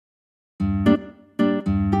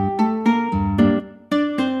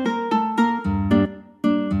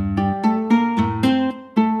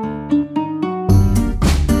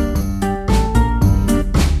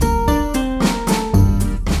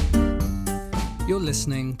You're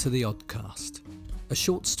listening to The Oddcast, a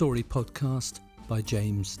short story podcast by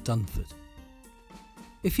James Dunford.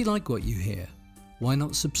 If you like what you hear, why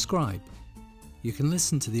not subscribe? You can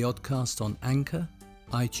listen to The Oddcast on Anchor,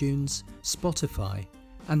 iTunes, Spotify,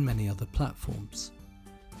 and many other platforms.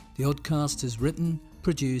 The Oddcast is written,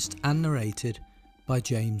 produced, and narrated by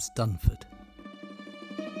James Dunford.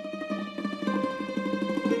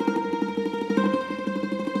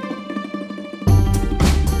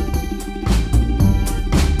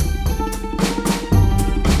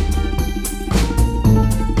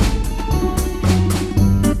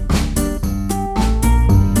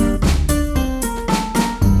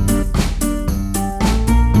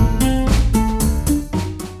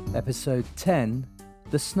 Episode 10,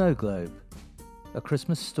 The Snow Globe, A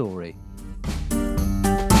Christmas Story.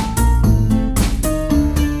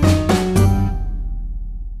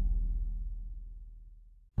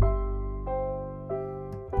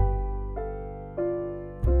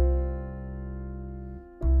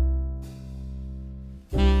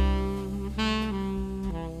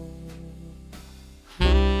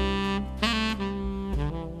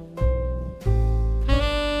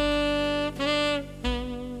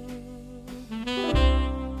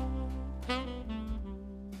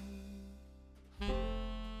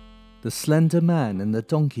 The slender man in the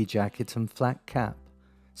donkey jacket and flat cap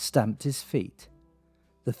stamped his feet,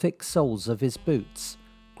 the thick soles of his boots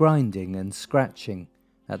grinding and scratching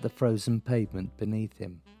at the frozen pavement beneath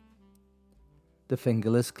him. The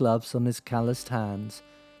fingerless gloves on his calloused hands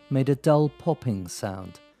made a dull popping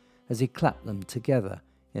sound as he clapped them together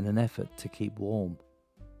in an effort to keep warm.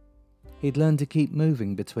 He'd learned to keep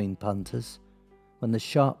moving between punters when the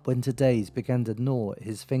sharp winter days began to gnaw at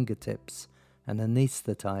his fingertips and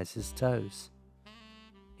anaesthetize his toes.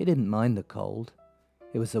 He didn't mind the cold.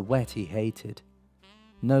 It was the wet he hated.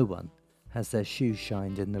 No one has their shoes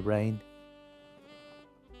shined in the rain.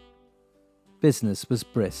 Business was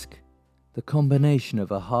brisk. The combination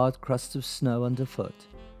of a hard crust of snow underfoot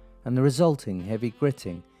and the resulting heavy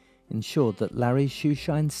gritting ensured that Larry's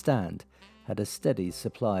shoeshine stand had a steady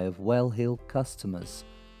supply of well-heeled customers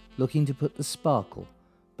looking to put the sparkle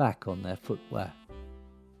back on their footwear.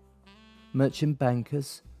 Merchant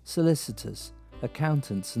bankers, solicitors,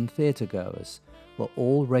 accountants and theatre-goers were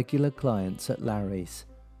all regular clients at Larry's,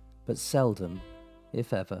 but seldom,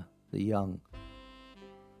 if ever, the young.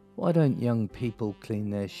 Why don't young people clean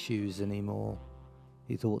their shoes anymore?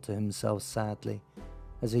 He thought to himself sadly,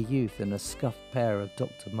 as a youth in a scuffed pair of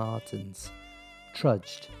Dr. Martens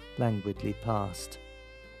trudged languidly past.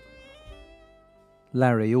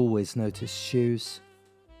 Larry always noticed shoes.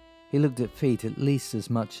 He looked at feet at least as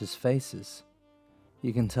much as faces.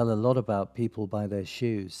 You can tell a lot about people by their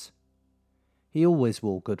shoes. He always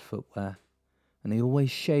wore good footwear, and he always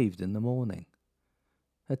shaved in the morning.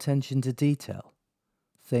 Attention to detail,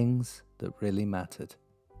 things that really mattered.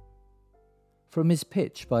 From his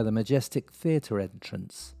pitch by the majestic theatre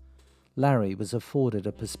entrance, Larry was afforded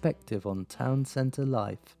a perspective on town centre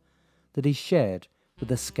life that he shared with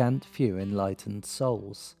a scant few enlightened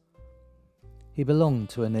souls. He belonged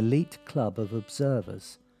to an elite club of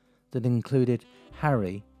observers that included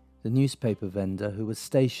Harry, the newspaper vendor who was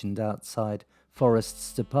stationed outside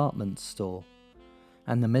Forrest's department store,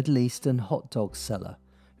 and the Middle Eastern hot dog seller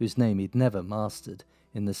whose name he'd never mastered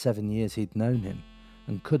in the 7 years he'd known him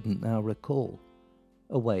and couldn't now recall,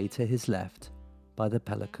 away to his left by the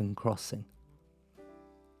Pelican Crossing.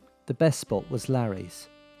 The best spot was Larry's.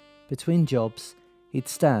 Between jobs, he'd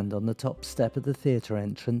stand on the top step of the theatre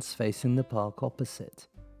entrance facing the park opposite,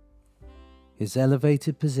 his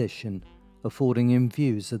elevated position affording him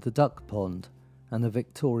views of the duck pond and the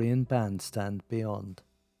Victorian bandstand beyond.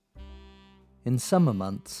 In summer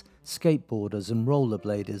months, skateboarders and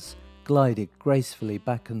rollerbladers glided gracefully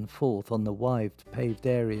back and forth on the wide paved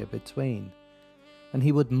area between, and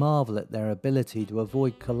he would marvel at their ability to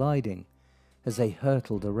avoid colliding as they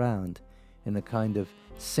hurtled around in a kind of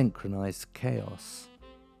synchronized chaos.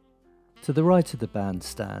 To the right of the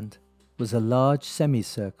bandstand was a large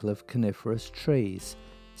semicircle of coniferous trees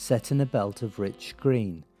set in a belt of rich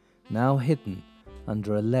green, now hidden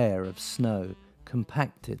under a layer of snow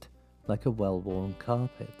compacted like a well-worn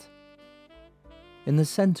carpet. In the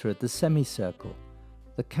centre of the semicircle,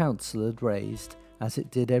 the council had raised, as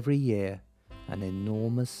it did every year, an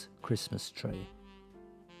enormous Christmas tree.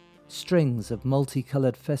 Strings of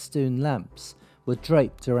multicoloured festoon lamps were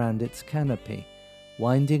draped around its canopy,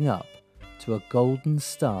 winding up to a golden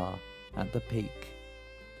star at the peak.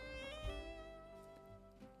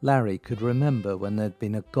 Larry could remember when there'd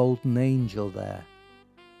been a golden angel there,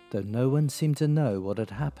 though no one seemed to know what had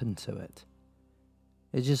happened to it.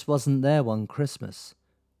 It just wasn't there one Christmas,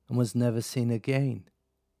 and was never seen again.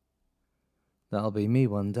 That'll be me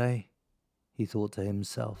one day, he thought to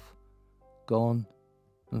himself, gone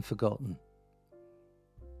and forgotten.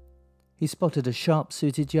 He spotted a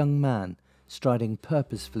sharp-suited young man striding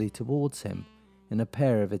purposefully towards him in a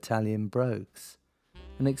pair of Italian brogues,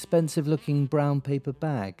 an expensive-looking brown paper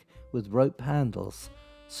bag with rope handles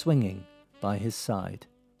swinging by his side.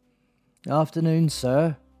 "Afternoon,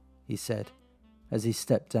 sir," he said, as he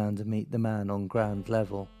stepped down to meet the man on ground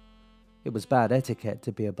level. It was bad etiquette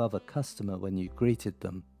to be above a customer when you greeted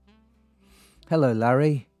them. "Hello,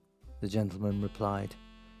 Larry," the gentleman replied.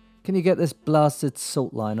 "Can you get this blasted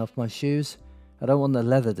salt line off my shoes? I don't want the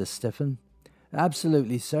leather to stiffen."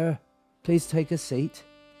 "Absolutely, sir. Please take a seat."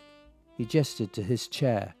 He gestured to his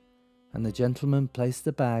chair, and the gentleman placed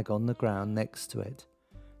the bag on the ground next to it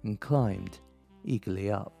and climbed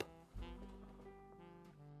eagerly up.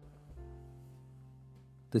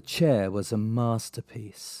 The chair was a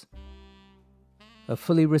masterpiece. A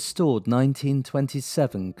fully restored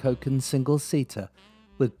 1927 Koken single-seater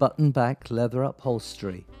with button-back leather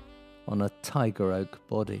upholstery on a tiger oak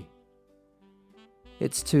body.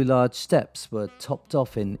 Its two large steps were topped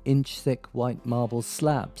off in inch-thick white marble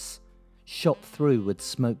slabs, shot through with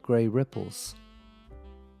smoke-grey ripples.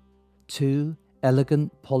 Two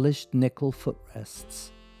elegant polished nickel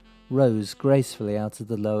footrests rose gracefully out of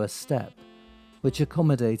the lower step, which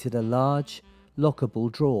accommodated a large, lockable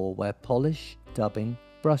drawer where polish, dubbing,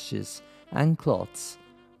 brushes and cloths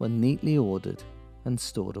were neatly ordered and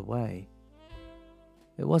stored away.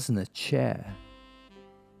 It wasn't a chair,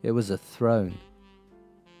 it was a throne,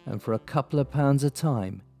 and for a couple of pounds a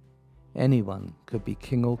time, anyone could be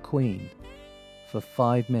king or queen for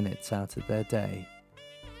 5 minutes out of their day.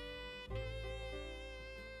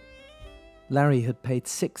 Larry had paid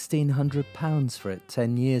 £1,600 for it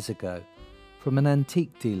 10 years ago from an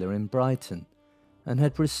antique dealer in Brighton and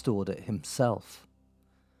had restored it himself.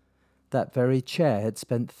 That very chair had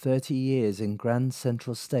spent 30 years in Grand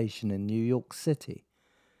Central Station in New York City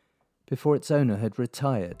before its owner had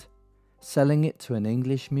retired, selling it to an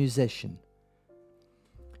English musician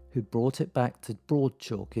who brought it back to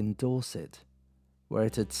Broadchalk in Dorset, where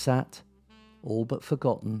it had sat, all but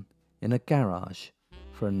forgotten, in a garage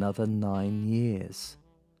for another 9 years,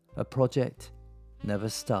 a project never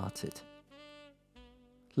started.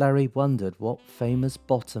 Larry wondered what famous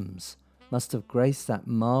bottoms must have graced that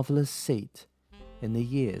marvellous seat in the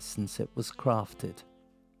years since it was crafted.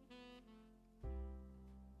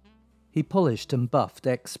 He polished and buffed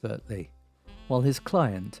expertly, while his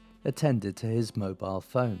client attended to his mobile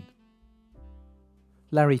phone.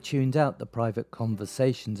 Larry tuned out the private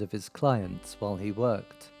conversations of his clients while he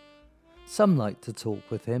worked. Some liked to talk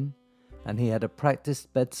with him, and he had a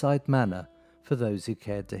practiced bedside manner for those who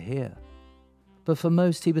cared to hear. But for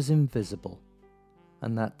most he was invisible,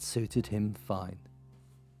 and that suited him fine.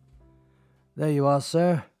 "There you are,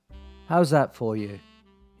 sir. How's that for you?"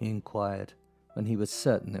 he inquired, when he was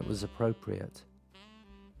certain it was appropriate.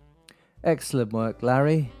 "Excellent work,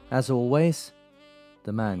 Larry, as always."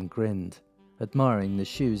 The man grinned, admiring the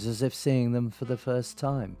shoes as if seeing them for the first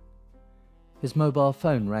time. His mobile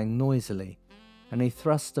phone rang noisily, and he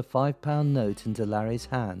thrust a £5 note into Larry's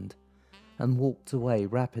hand and walked away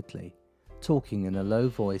rapidly, talking in a low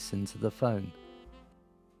voice into the phone.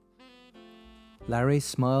 Larry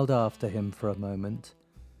smiled after him for a moment,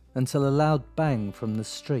 until a loud bang from the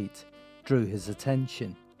street drew his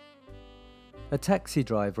attention. A taxi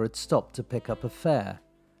driver had stopped to pick up a fare,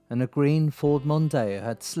 and a green Ford Mondeo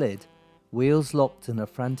had slid, wheels locked in a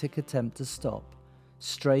frantic attempt to stop,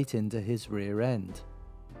 straight into his rear end.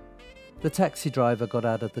 The taxi driver got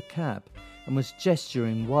out of the cab and was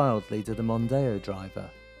gesturing wildly to the Mondeo driver.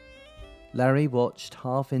 Larry watched,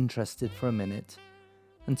 half interested, for a minute,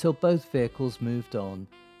 until both vehicles moved on,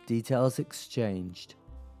 details exchanged.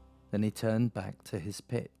 Then he turned back to his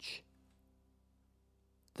pitch.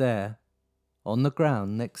 There, on the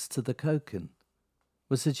ground next to the Koken,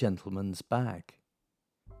 was a gentleman's bag.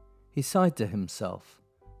 He sighed to himself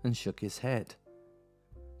and shook his head.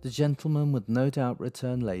 The gentleman would no doubt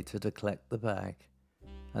return later to collect the bag,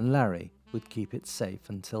 and Larry would keep it safe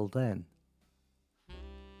until then.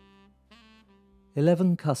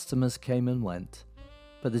 11 customers came and went,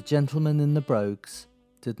 but the gentleman in the brogues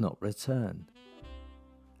did not return.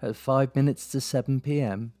 At 5 minutes to 7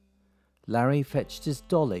 p.m, Larry fetched his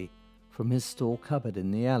dolly from his store cupboard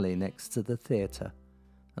in the alley next to the theatre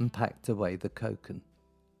and packed away the Koken.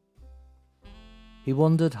 He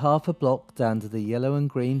wandered half a block down to the yellow and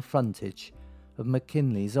green frontage of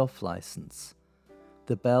McKinley's off-licence,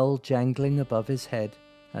 the bell jangling above his head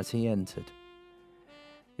as he entered.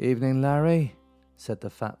 "Evening, Larry," said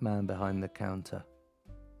the fat man behind the counter.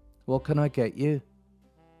 What can I get you?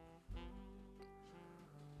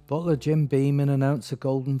 Bottle of Jim Beam and an ounce of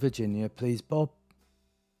Golden Virginia, please, Bob,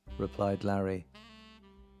 replied Larry.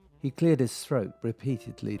 He cleared his throat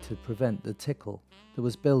repeatedly to prevent the tickle that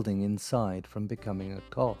was building inside from becoming a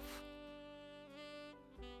cough.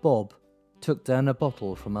 Bob took down a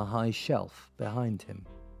bottle from a high shelf behind him.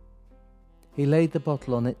 He laid the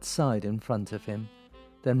bottle on its side in front of him,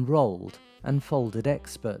 then rolled and folded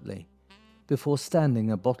expertly, before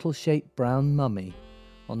standing a bottle-shaped brown mummy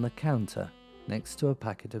on the counter next to a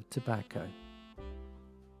packet of tobacco.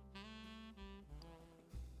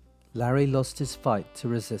 Larry lost his fight to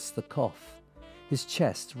resist the cough, his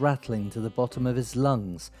chest rattling to the bottom of his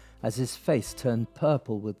lungs as his face turned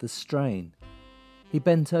purple with the strain. He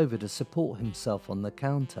bent over to support himself on the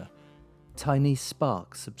counter. Tiny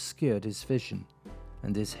sparks obscured his vision,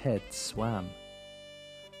 and his head swam.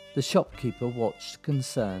 The shopkeeper watched,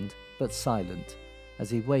 concerned but silent, as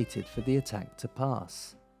he waited for the attack to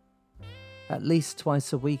pass. At least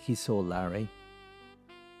twice a week he saw Larry.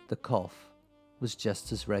 The cough was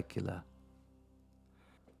just as regular.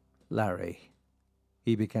 "Larry,"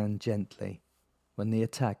 he began gently, when the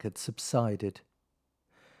attack had subsided.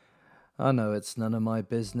 "I know it's none of my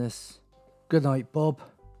business." "Good night, Bob,"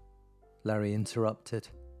 Larry interrupted.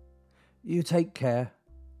 "You take care."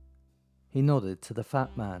 He nodded to the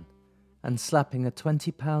fat man, and slapping a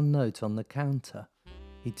 £20 note on the counter,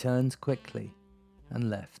 he turned quickly and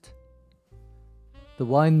left. The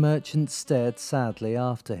wine merchant stared sadly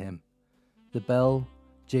after him, the bell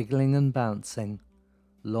jiggling and bouncing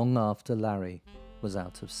long after Larry was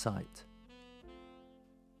out of sight.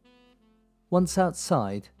 Once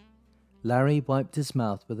outside, Larry wiped his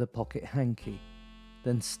mouth with a pocket hanky,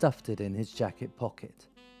 then stuffed it in his jacket pocket.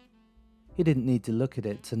 He didn't need to look at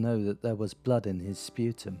it to know that there was blood in his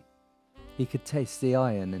sputum. He could taste the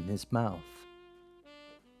iron in his mouth.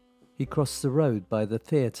 He crossed the road by the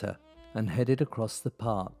theatre and headed across the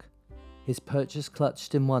park, his purchase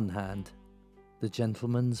clutched in one hand, the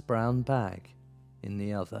gentleman's brown bag in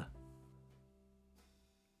the other.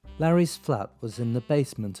 Larry's flat was in the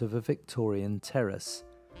basement of a Victorian terrace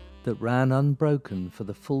that ran unbroken for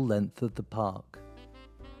the full length of the park.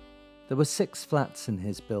 There were 6 flats in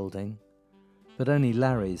his building, but only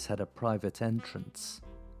Larry's had a private entrance.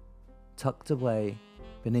 Tucked away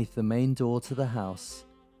beneath the main door to the house,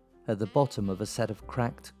 at the bottom of a set of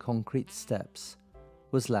cracked concrete steps,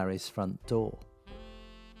 was Larry's front door.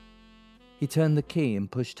 He turned the key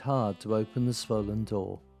and pushed hard to open the swollen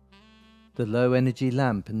door. The low-energy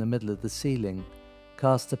lamp in the middle of the ceiling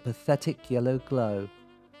cast a pathetic yellow glow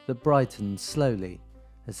that brightened slowly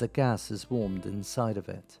as the gases warmed inside of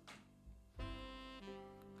it.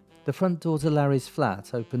 The front door to Larry's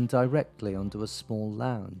flat opened directly onto a small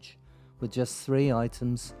lounge with just 3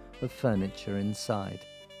 items of furniture inside.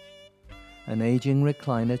 An aging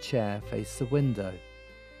recliner chair faced the window,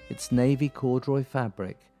 its navy corduroy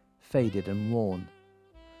fabric faded and worn,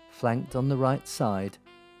 flanked on the right side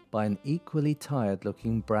by an equally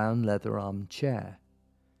tired-looking brown leather armchair.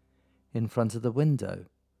 In front of the window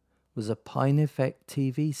was a Pine Effect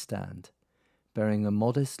TV stand bearing a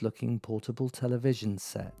modest-looking portable television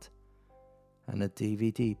set and a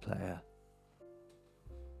DVD player.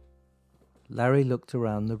 Larry looked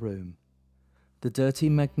around the room. The dirty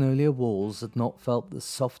magnolia walls had not felt the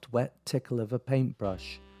soft, wet tickle of a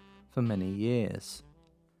paintbrush for many years.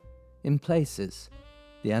 In places,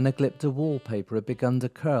 the anaglypta wallpaper had begun to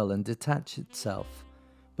curl and detach itself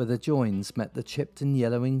where the joins met the chipped and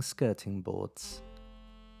yellowing skirting boards.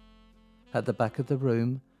 At the back of the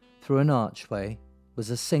room, through an archway, was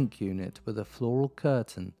a sink unit with a floral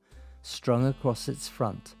curtain strung across its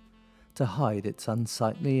front to hide its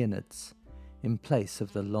unsightly innards in place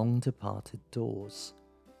of the long-departed doors.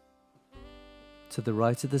 To the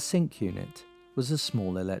right of the sink unit was a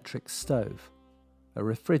small electric stove, a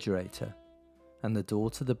refrigerator, and the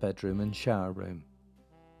door to the bedroom and shower room.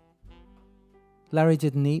 Larry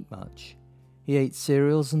didn't eat much. He ate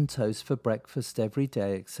cereals and toast for breakfast every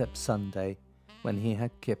day except Sunday, when he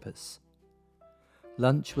had kippers.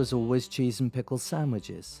 Lunch was always cheese and pickle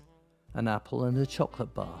sandwiches, an apple and a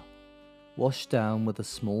chocolate bar, washed down with a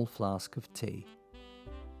small flask of tea.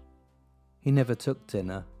 He never took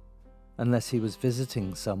dinner, unless he was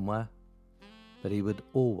visiting somewhere, but he would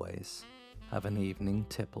always have an evening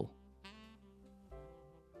tipple.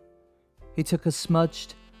 He took a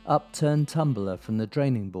smudged, upturned tumbler from the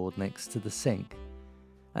draining board next to the sink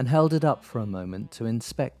and held it up for a moment to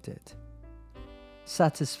inspect it.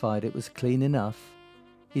 Satisfied it was clean enough,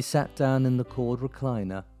 he sat down in the cord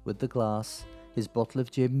recliner with the glass, his bottle of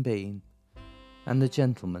Jim Beam, and the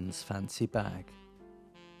gentleman's fancy bag.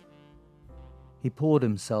 He poured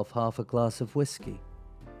himself half a glass of whiskey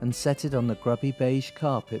and set it on the grubby beige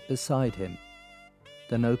carpet beside him,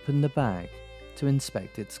 then opened the bag to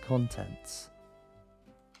inspect its contents.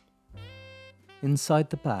 Inside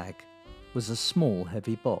the bag was a small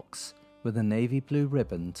heavy box with a navy blue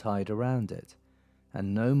ribbon tied around it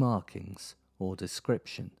and no markings or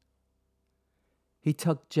description. He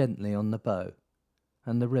tugged gently on the bow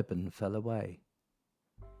and the ribbon fell away.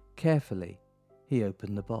 Carefully, he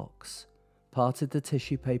opened the box, parted the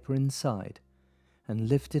tissue paper inside, and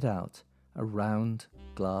lifted out a round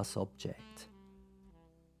glass object.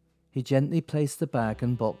 He gently placed the bag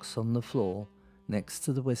and box on the floor next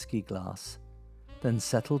to the whiskey glass, then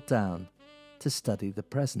settled down to study the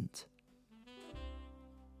present.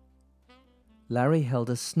 Larry held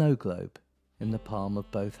a snow globe in the palm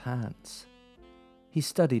of both hands. He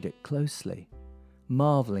studied it closely,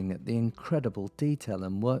 marvelling at the incredible detail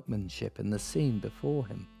and workmanship in the scene before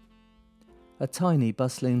him. A tiny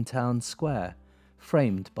bustling town square,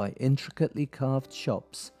 framed by intricately carved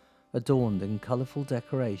shops adorned in colourful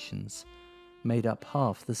decorations, made up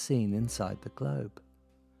half the scene inside the globe.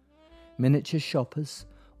 Miniature shoppers,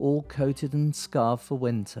 all coated and scarfed for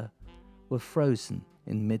winter, were frozen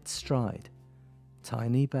in mid-stride,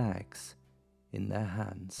 tiny bags in their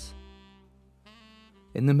hands.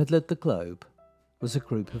 In the middle of the globe was a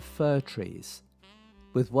group of fir trees,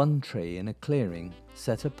 with one tree in a clearing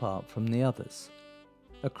set apart from the others,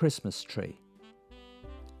 a Christmas tree.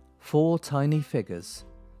 4 tiny figures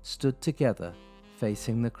stood together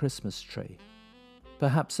facing the Christmas tree,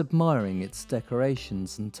 perhaps admiring its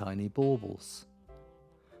decorations and tiny baubles.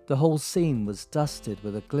 The whole scene was dusted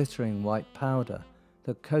with a glittering white powder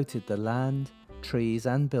that coated the land, trees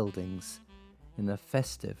and buildings in a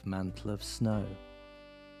festive mantle of snow.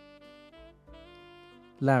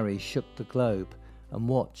 Larry shook the globe and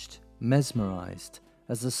watched, mesmerized,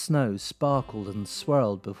 as the snow sparkled and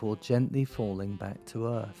swirled before gently falling back to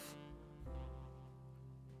earth.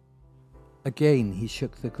 Again he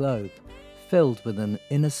shook the globe, filled with an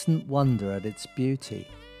innocent wonder at its beauty,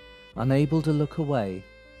 unable to look away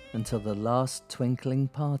until the last twinkling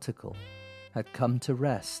particle had come to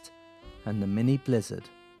rest and the mini blizzard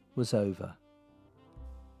was over.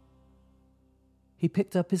 He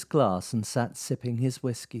picked up his glass and sat sipping his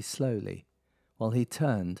whiskey slowly, while he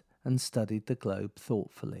turned and studied the globe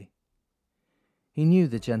thoughtfully. He knew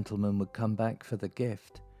the gentleman would come back for the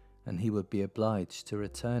gift, and he would be obliged to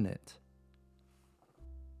return it.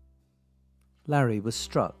 Larry was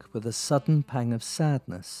struck with a sudden pang of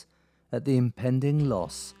sadness at the impending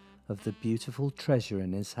loss of the beautiful treasure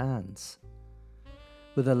in his hands.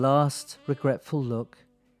 With a last regretful look,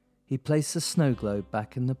 he placed the snow globe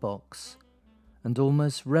back in the box and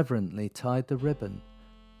almost reverently tied the ribbon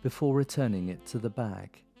before returning it to the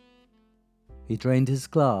bag. He drained his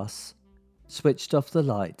glass, switched off the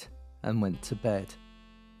light, and went to bed,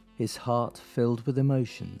 his heart filled with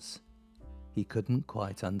emotions he couldn't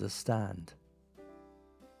quite understand.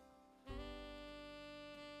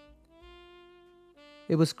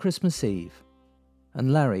 It was Christmas Eve,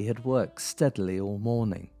 and Larry had worked steadily all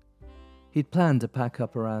morning. He'd planned to pack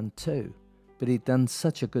up around 2, but he'd done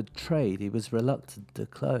such a good trade he was reluctant to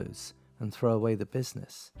close and throw away the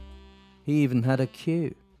business. He even had a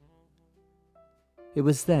queue. It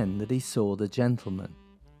was then that he saw the gentleman,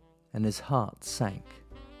 and his heart sank.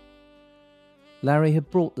 Larry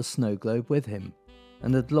had brought the snow globe with him,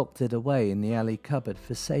 and had locked it away in the alley cupboard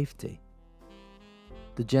for safety.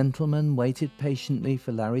 The gentleman waited patiently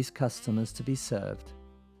for Larry's customers to be served,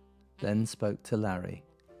 then spoke to Larry.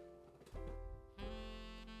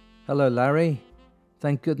 "Hello, Larry.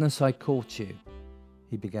 Thank goodness I caught you,"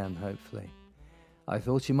 he began hopefully. "I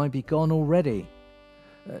thought you might be gone already."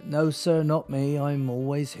 "No, sir, not me. I'm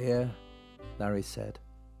always here," Larry said,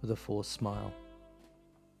 with a forced smile.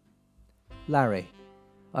 "Larry,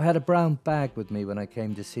 I had a brown bag with me when I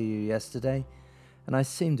came to see you yesterday, and I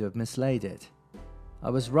seem to have mislaid it. I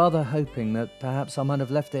was rather hoping that perhaps I might have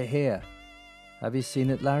left it here. Have you seen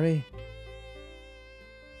it, Larry?"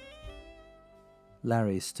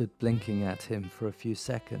 Larry stood blinking at him for a few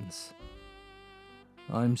seconds.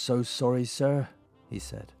 "I'm so sorry, sir," he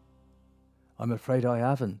said. "I'm afraid I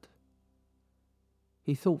haven't."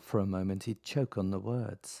 He thought for a moment he'd choke on the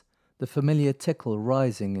words, the familiar tickle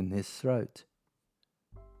rising in his throat.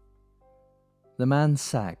 The man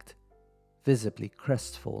sagged, visibly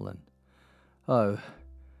crestfallen. "Oh,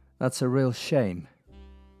 that's a real shame."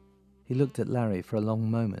 He looked at Larry for a long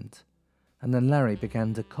moment, and then Larry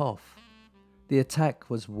began to cough. The attack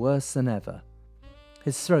was worse than ever.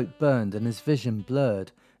 His throat burned and his vision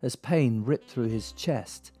blurred as pain ripped through his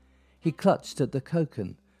chest. He clutched at the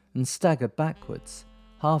cocoon and staggered backwards,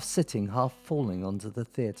 half sitting, half falling onto the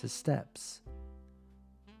theatre steps.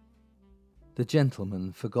 The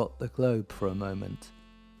gentleman forgot the globe for a moment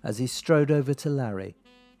as he strode over to Larry,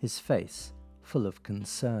 his face full of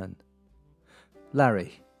concern.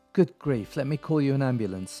 "Larry, good grief, let me call you an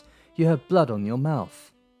ambulance. You have blood on your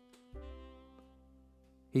mouth."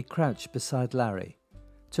 He crouched beside Larry,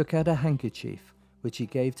 took out a handkerchief, which he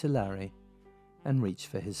gave to Larry, and reached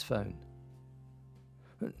for his phone.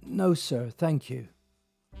 "No, sir, thank you,"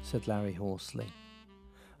 said Larry hoarsely.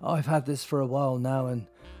 "I've had this for a while now, and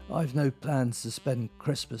I've no plans to spend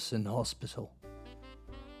Christmas in hospital."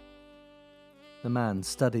 The man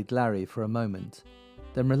studied Larry for a moment,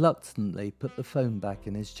 then reluctantly put the phone back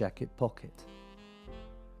in his jacket pocket.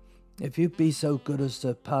 "If you'd be so good as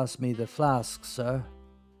to pass me the flask, sir."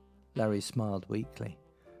 Larry smiled weakly.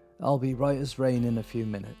 "I'll be right as rain in a few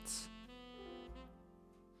minutes."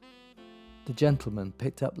 The gentleman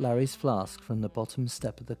picked up Larry's flask from the bottom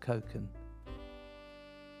step of the cocan.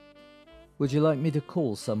 "Would you like me to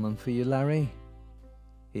call someone for you, Larry?"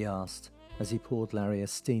 he asked as he poured Larry a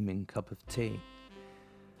steaming cup of tea.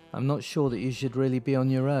 "I'm not sure that you should really be on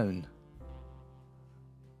your own."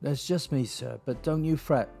 "There's just me, sir, but don't you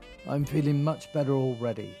fret. I'm feeling much better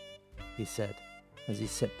already," he said as he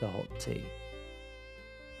sipped the hot tea.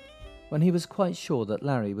 When he was quite sure that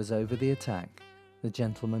Larry was over the attack, the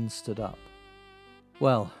gentleman stood up.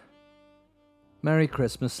 "Well, Merry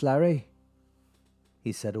Christmas, Larry,"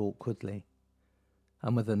 he said awkwardly,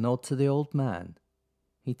 and with a nod to the old man,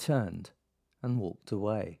 he turned and walked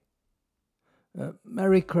away.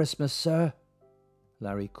 "Merry Christmas, sir,"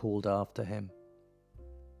 Larry called after him.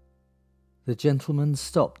 The gentleman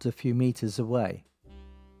stopped a few meters away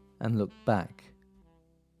and looked back.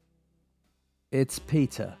 "It's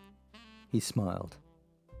Peter," he smiled,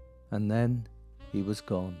 and then he was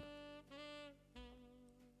gone.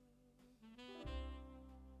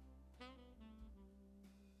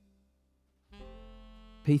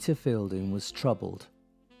 Peter Fielding was troubled.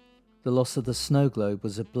 The loss of the snow globe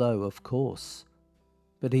was a blow, of course,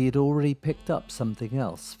 but he had already picked up something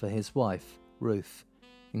else for his wife, Ruth,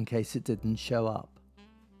 in case it didn't show up.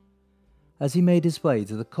 As he made his way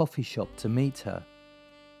to the coffee shop to meet her,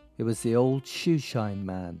 it was the old shoeshine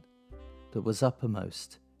man that was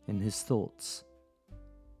uppermost in his thoughts.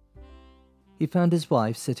 He found his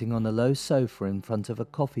wife sitting on a low sofa in front of a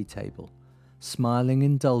coffee table, smiling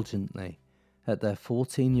indulgently at their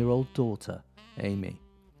 14-year-old daughter, Amy,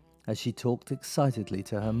 as she talked excitedly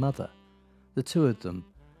to her mother, the two of them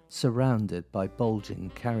surrounded by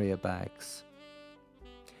bulging carrier bags.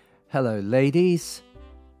 "Hello, ladies,"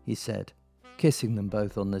 he said, kissing them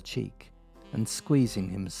both on the cheek and squeezing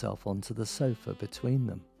himself onto the sofa between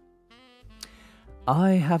them.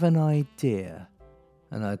 "I have an idea,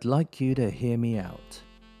 and I'd like you to hear me out."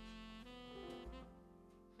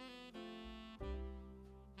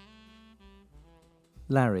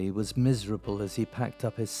 Larry was miserable as he packed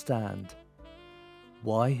up his stand.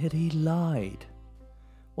 Why had he lied?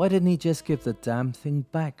 Why didn't he just give the damn thing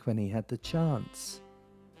back when he had the chance?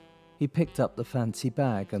 He picked up the fancy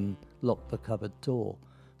bag and locked the cupboard door,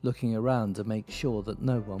 looking around to make sure that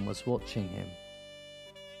no one was watching him.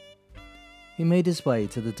 He made his way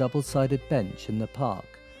to the double-sided bench in the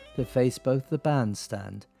park that faced both the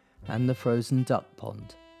bandstand and the frozen duck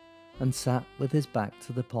pond, and sat with his back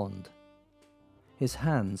to the pond. His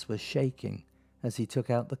hands were shaking as he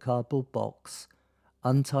took out the cardboard box,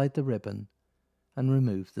 untied the ribbon, and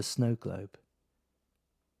removed the snow globe.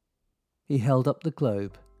 He held up the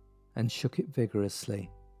globe and shook it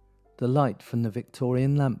vigorously. The light from the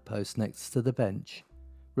Victorian lamppost next to the bench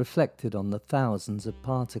reflected on the thousands of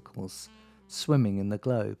particles swimming in the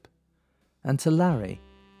globe, and to Larry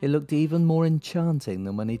it looked even more enchanting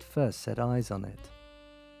than when he'd first set eyes on it.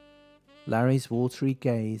 Larry's watery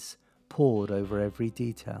gaze pored over every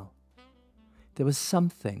detail. There was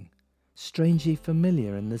something strangely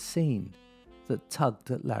familiar in the scene that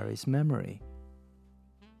tugged at Larry's memory.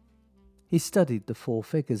 He studied the 4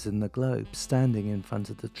 figures in the globe standing in front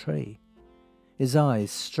of the tree, his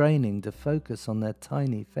eyes straining to focus on their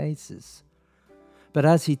tiny faces. But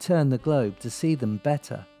as he turned the globe to see them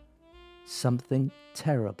better, something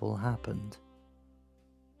terrible happened.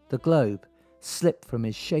 The globe slipped from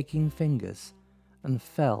his shaking fingers and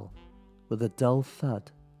fell with a dull thud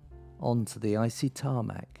onto the icy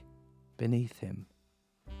tarmac beneath him.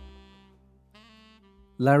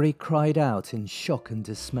 Larry cried out in shock and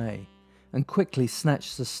dismay and quickly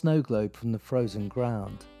snatched the snow globe from the frozen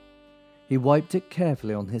ground. He wiped it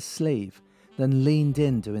carefully on his sleeve, then leaned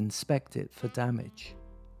in to inspect it for damage.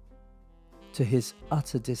 To his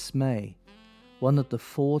utter dismay, one of the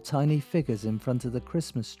 4 tiny figures in front of the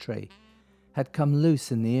Christmas tree had come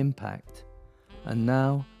loose in the impact and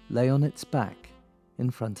now lay on its back in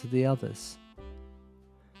front of the others.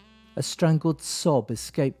 A strangled sob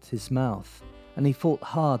escaped his mouth, and he fought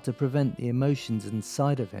hard to prevent the emotions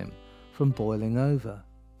inside of him from boiling over.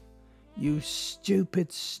 "You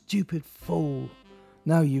stupid, stupid fool!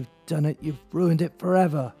 Now you've done it, you've ruined it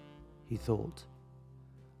forever," he thought,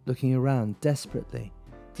 looking around desperately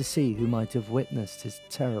to see who might have witnessed his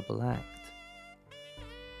terrible act.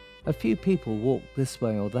 A few people walked this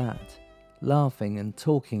way or that, laughing and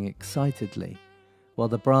talking excitedly, while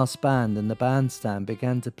the brass band and the bandstand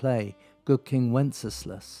began to play Good King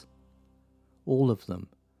Wenceslas, all of them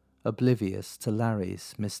oblivious to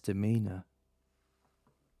Larry's misdemeanor.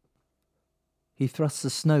 He thrust the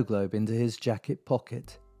snow globe into his jacket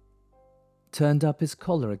pocket, turned up his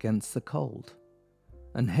collar against the cold,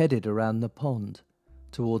 and headed around the pond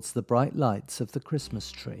towards the bright lights of the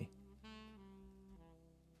Christmas tree.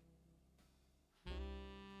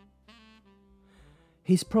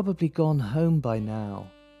 "He's probably gone home by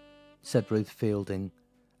now," said Ruth Fielding,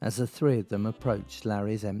 as the three of them approached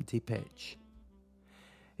Larry's empty pitch.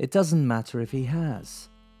 "It doesn't matter if he has,"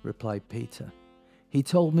 replied Peter. "He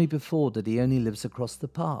told me before that he only lives across the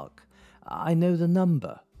park. I know the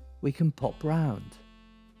number. We can pop round."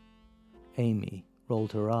 Amy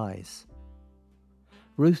rolled her eyes.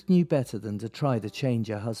 Ruth knew better than to try to change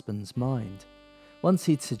her husband's mind. Once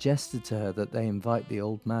he'd suggested to her that they invite the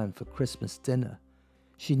old man for Christmas dinner,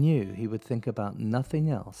 she knew he would think about nothing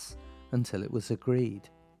else until it was agreed.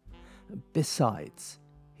 "Besides,"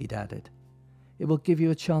 he'd added, "it will give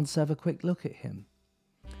you a chance to have a quick look at him.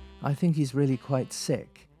 I think he's really quite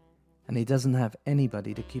sick, and he doesn't have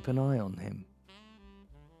anybody to keep an eye on him."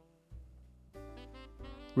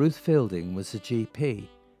 Ruth Fielding was a GP,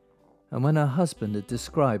 and when her husband had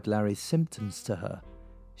described Larry's symptoms to her,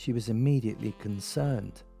 she was immediately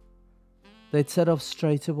concerned. They'd set off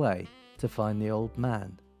straight away to find the old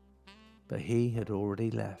man, but he had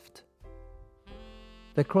already left.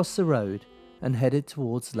 They crossed the road and headed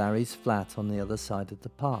towards Larry's flat on the other side of the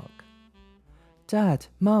park. "Dad,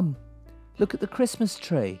 Mum, look at the Christmas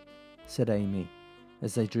tree," said Amy,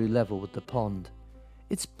 as they drew level with the pond.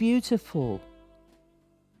 "It's beautiful."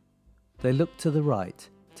 They looked to the right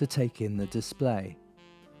to take in the display,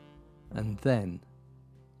 and then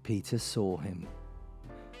Peter saw him.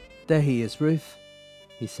 "There he is, Ruth,"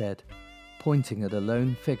 he said, pointing at a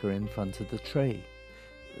lone figure in front of the tree.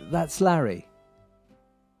 "That's Larry."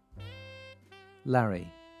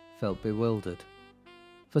 Larry felt bewildered.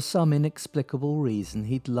 For some inexplicable reason,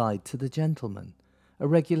 he'd lied to the gentleman, a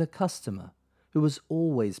regular customer, who was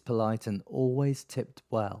always polite and always tipped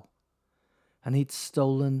well. And he'd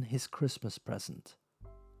stolen his Christmas present.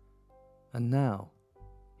 And now,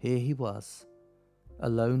 here he was,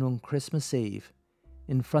 alone on Christmas Eve,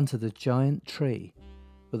 in front of the giant tree,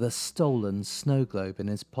 with a stolen snow globe in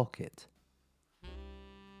his pocket.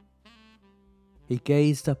 He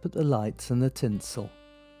gazed up at the lights and the tinsel,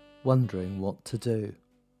 wondering what to do.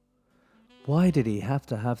 Why did he have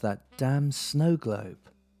to have that damn snow globe?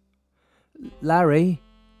 "Larry,"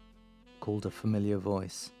 called a familiar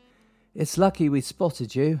voice. "It's lucky we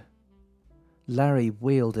spotted you." Larry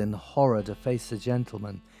wheeled in horror to face the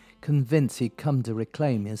gentleman, convinced he'd come to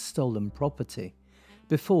reclaim his stolen property.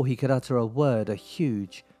 Before he could utter a word, a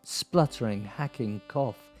huge, spluttering, hacking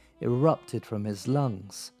cough erupted from his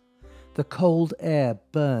lungs. The cold air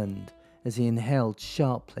burned as he inhaled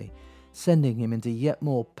sharply, sending him into yet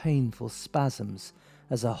more painful spasms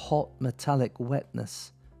as a hot metallic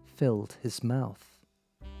wetness filled his mouth.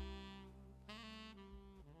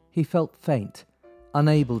 He felt faint,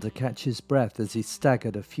 unable to catch his breath as he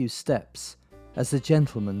staggered a few steps as the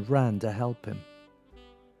gentleman ran to help him.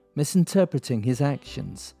 Misinterpreting his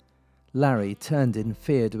actions, Larry turned in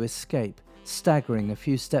fear to escape, staggering a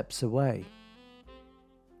few steps away.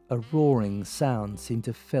 A roaring sound seemed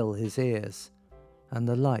to fill his ears, and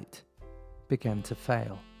the light began to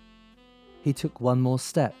fail. He took one more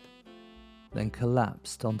step, then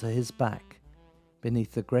collapsed onto his back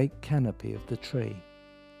beneath the great canopy of the tree.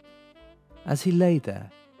 As he lay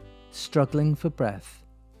there, struggling for breath,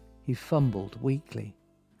 he fumbled weakly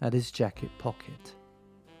at his jacket pocket.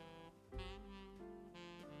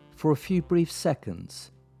 For a few brief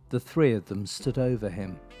seconds, the three of them stood over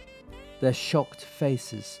him, their shocked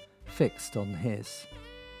faces fixed on his.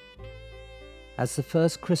 As the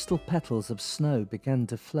first crystal petals of snow began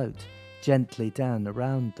to float gently down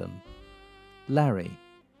around them, Larry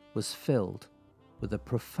was filled with a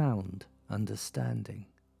profound understanding.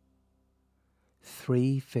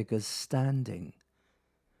 3 figures standing,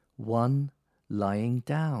 one lying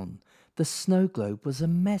down. The snow globe was a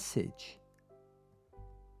message.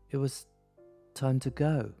 It was time to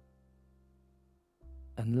go.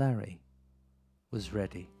 And Larry was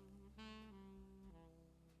ready.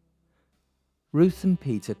 Ruth and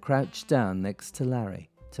Peter crouched down next to Larry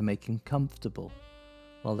to make him comfortable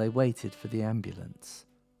while they waited for the ambulance.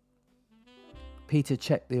 Peter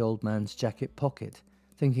checked the old man's jacket pocket,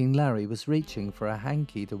 thinking Larry was reaching for a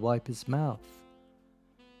hanky to wipe his mouth.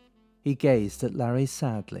 He gazed at Larry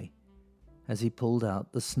sadly as he pulled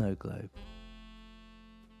out the snow globe.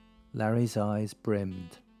 Larry's eyes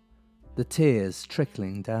brimmed, the tears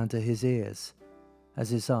trickling down to his ears as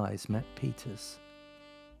his eyes met Peter's.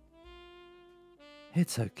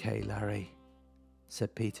 "It's okay, Larry,"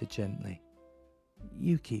 said Peter gently.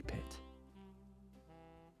 "You keep it."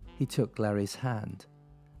 He took Larry's hand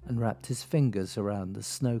and wrapped his fingers around the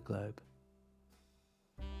snow globe.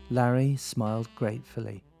 Larry smiled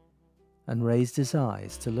gratefully and raised his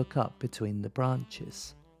eyes to look up between the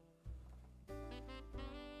branches.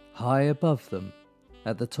 High above them,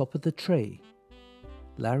 at the top of the tree,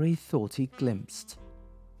 Larry thought he glimpsed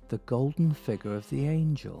the golden figure of the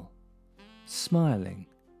angel, smiling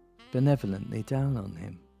benevolently down on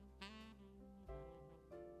him.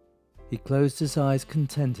 He closed his eyes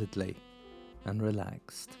contentedly and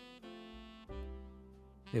relaxed.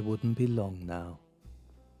 It wouldn't be long now.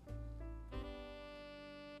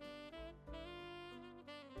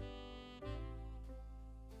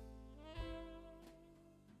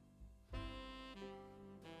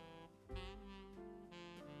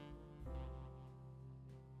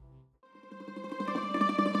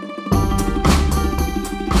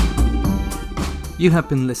 You have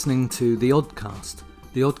been listening to The Oddcast.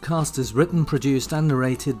 The Oddcast is written, produced and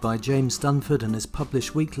narrated by James Dunford and is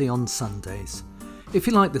published weekly on Sundays. If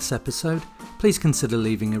you like this episode, please consider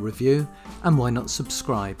leaving a review, and why not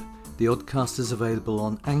subscribe? The Oddcast is available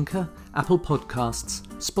on Anchor, Apple Podcasts,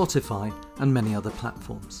 Spotify and many other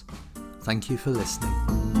platforms. Thank you for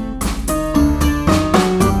listening.